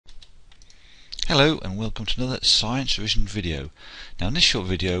Hello and welcome to another Science Revision video. Now in this short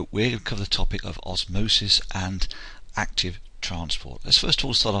video we're going to cover the topic of osmosis and active transport. Let's first of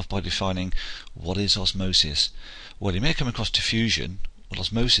all start off by defining what is osmosis. Well, you may come across diffusion. Well,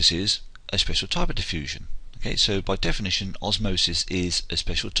 osmosis is a special type of diffusion. Okay, so by definition osmosis is a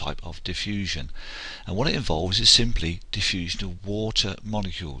special type of diffusion, and what it involves is simply diffusion of water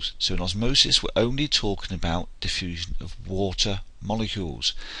molecules. So in osmosis we're only talking about diffusion of water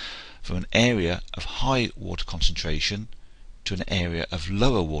molecules from an area of high water concentration to an area of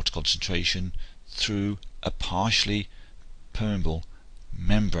lower water concentration through a partially permeable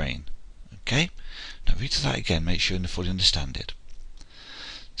membrane. Okay, now read that again, make sure you fully understand it.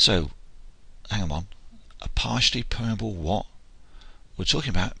 So hang on, a partially permeable what? We're talking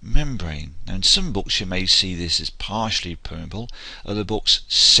about membrane. Now in some books you may see this as partially permeable, other books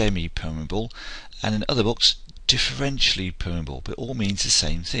semi-permeable, and in other books differentially permeable, but it all means the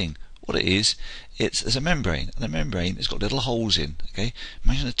same thing. What it is, it's a membrane, and the membrane has got little holes in. Okay,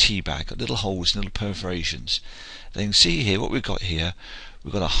 imagine a tea bag, got little holes and little perforations. Then you can see here what we've got here.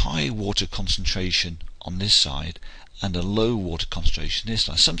 We've got a high water concentration on this side and a low water concentration this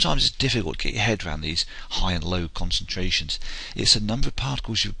side. Sometimes it's difficult to get your head around these high and low concentrations. It's the number of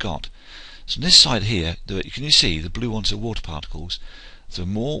particles you've got. So on this side here, can you see the blue ones are water particles? There are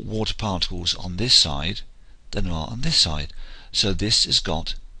more water particles on this side than there are on this side. So this has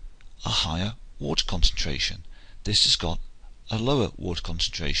got a higher water concentration. This has got a lower water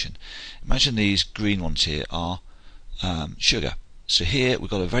concentration. Imagine these green ones here are sugar. So here we've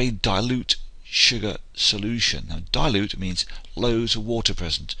got a very dilute sugar solution. Now dilute means loads of water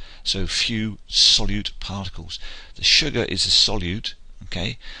present, so few solute particles. The sugar is a solute,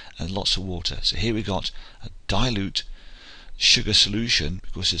 okay, and lots of water. So here we've got a dilute sugar solution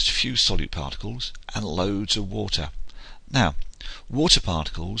because there's few solute particles and loads of water. Now water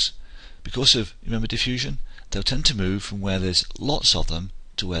particles, because of, remember, diffusion, they'll tend to move from where there's lots of them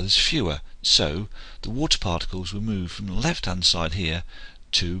to where there's fewer. So the water particles will move from the left hand side here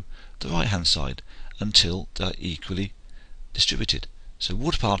to the right hand side until they're equally distributed. So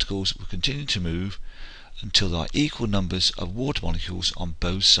water particles will continue to move until there are equal numbers of water molecules on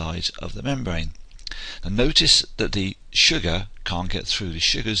both sides of the membrane. Now notice that the sugar can't get through. The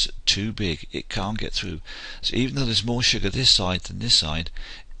sugar's too big, it can't get through. So even though there's more sugar this side than this side,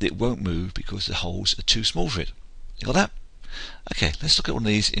 it won't move because the holes are too small for it. You got that? Okay, let's look at one of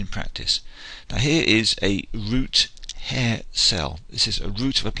these in practice. Now here is a root hair cell. This is a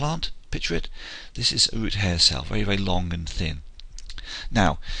root of a plant, picture it. This is a root hair cell, very, very long and thin.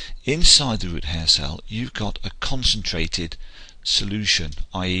 Now, inside the root hair cell you've got a concentrated solution,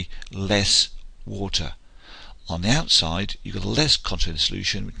 i.e. less water. On the outside you've got a less concentrated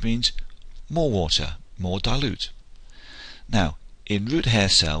solution, which means more water, more dilute. Now in root hair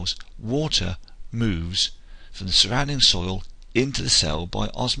cells, water moves from the surrounding soil into the cell by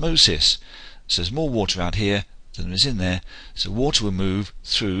osmosis. So there's more water out here than there is in there. So water will move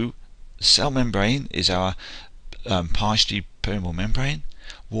through the cell membrane, is our partially permeable membrane.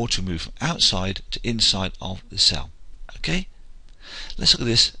 Water will move from outside to inside of the cell. Okay? Let's look at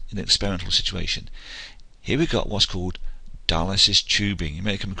this in an experimental situation. Here we've got what's called dialysis tubing. You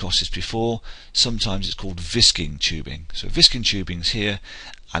may have come across this before. Sometimes it's called visking tubing. So visking tubing is here,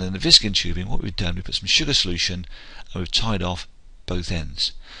 and in the visking tubing what we've done, we put some sugar solution and we've tied off both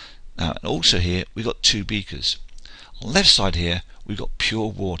ends. Now and also here we've got two beakers. On the left side here we've got pure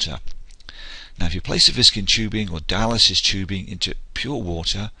water. Now if you place the visking tubing or dialysis tubing into pure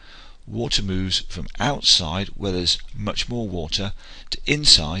water, water moves from outside where there's much more water to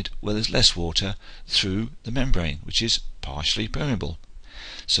inside where there's less water through the membrane, which is partially permeable.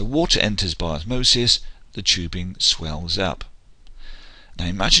 So water enters by osmosis, the tubing swells up. Now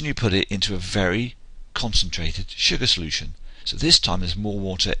imagine you put it into a very concentrated sugar solution. So this time there's more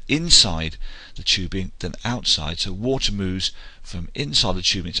water inside the tubing than outside, so water moves from inside the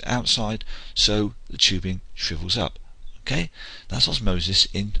tubing to outside, so the tubing shrivels up. Okay, that's osmosis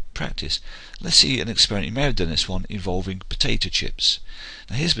in practice. Let's see an experiment. You may have done this one involving potato chips.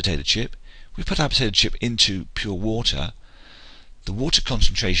 Now here's a potato chip. We put our potato chip into pure water. The water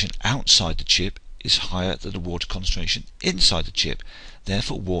concentration outside the chip is higher than the water concentration inside the chip.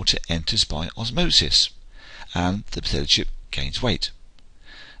 Therefore water enters by osmosis and the potato chip gains weight.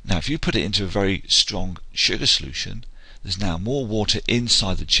 Now if you put it into a very strong sugar solution, there's now more water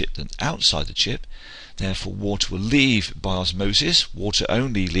inside the chip than outside the chip. Therefore water will leave by osmosis. Water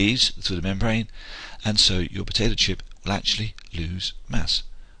only leaves through the membrane, and so your potato chip will actually lose mass.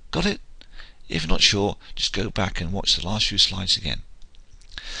 Got it? If you're not sure, just go back and watch the last few slides again.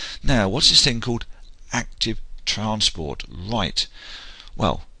 Now what's this thing called active transport? Right,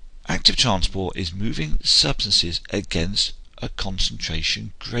 well, Active transport is moving substances against a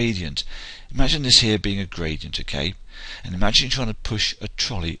concentration gradient. Imagine this here being a gradient, okay? And imagine you're trying to push a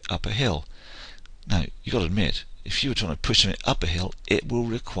trolley up a hill. Now, you've got to admit, if you were trying to push something up a hill, it will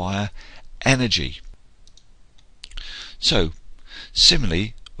require energy. So,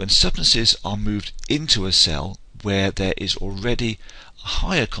 similarly, when substances are moved into a cell where there is already a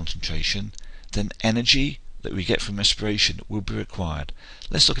higher concentration, then energy that we get from respiration will be required.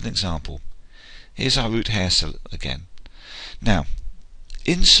 Let's look at an example. Here's our root hair cell again. Now,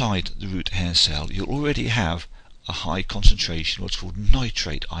 inside the root hair cell, you'll already have a high concentration, what's called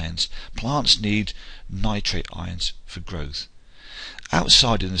nitrate ions. Plants need nitrate ions for growth.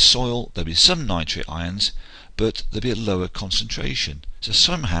 Outside in the soil, there'll be some nitrate ions, but there'll be a lower concentration. So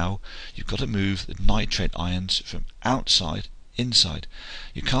somehow you've got to move the nitrate ions from outside inside.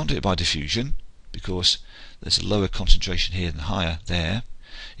 You can't do it by diffusion because there's a lower concentration here than higher there.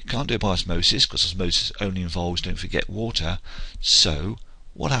 You can't do it by osmosis because osmosis only involves, don't forget, water. So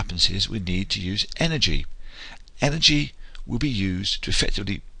what happens is we need to use energy. Energy will be used to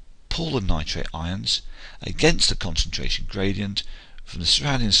effectively pull the nitrate ions against the concentration gradient from the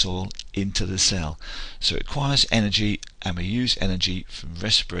surrounding soil into the cell. So it requires energy, and we use energy from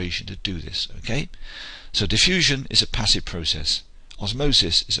respiration to do this. Okay? So diffusion is a passive process.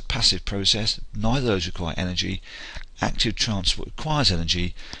 Osmosis is a passive process. Neither of those require energy. Active transport requires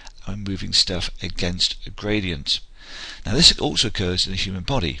energy, and we're moving stuff against a gradient. Now this also occurs in the human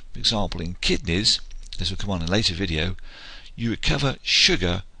body. For example, in kidneys, this will come on in a later video, you recover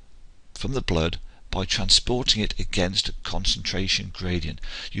sugar from the blood by transporting it against a concentration gradient.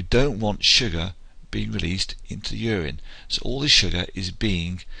 You don't want sugar being released into the urine. So all this sugar is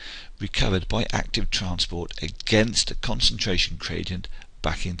being recovered by active transport against a concentration gradient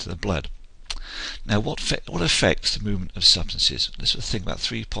back into the blood. Now what affects the movement of substances? Let's think about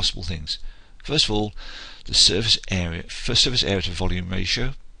three possible things. First of all, the surface area to volume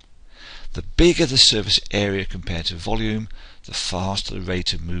ratio. The bigger the surface area compared to volume, the faster the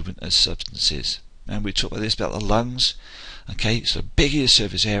rate of movement of substances. And we talked about this about the lungs. Okay, so the bigger your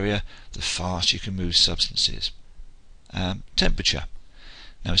surface area, the faster you can move substances. Temperature.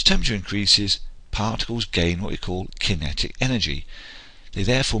 Now as temperature increases, particles gain what we call kinetic energy. They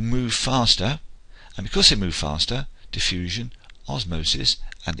therefore move faster, and because they move faster, diffusion, osmosis,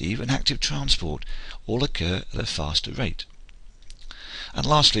 and even active transport all occur at a faster rate. And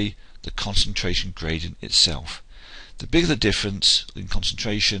lastly, the concentration gradient itself. The bigger the difference in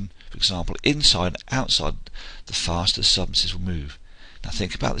concentration, for example, inside and outside, the faster substances will move. Now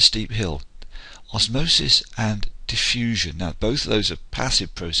think about the steep hill. Osmosis and diffusion, now both of those are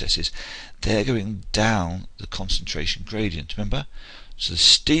passive processes. They're going down the concentration gradient, remember? So the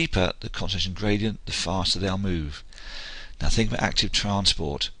steeper the concentration gradient, the faster they'll move. Now think about active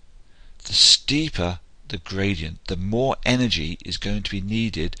transport. The steeper the gradient, the more energy is going to be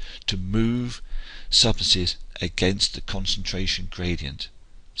needed to move substances against the concentration gradient.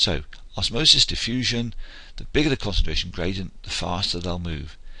 So osmosis, diffusion, the bigger the concentration gradient, the faster they'll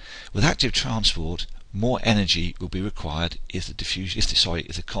move. With active transport, more energy will be required if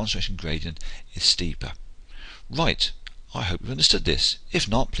the concentration gradient is steeper. Right, I hope you've understood this. If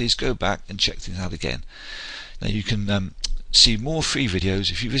not, please go back and check things out again. Now you can see more free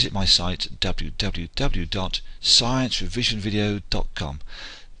videos if you visit my site www.sciencerevisionvideo.com.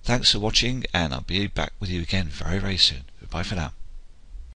 Thanks for watching, and I'll be back with you again very, very soon. Bye for now.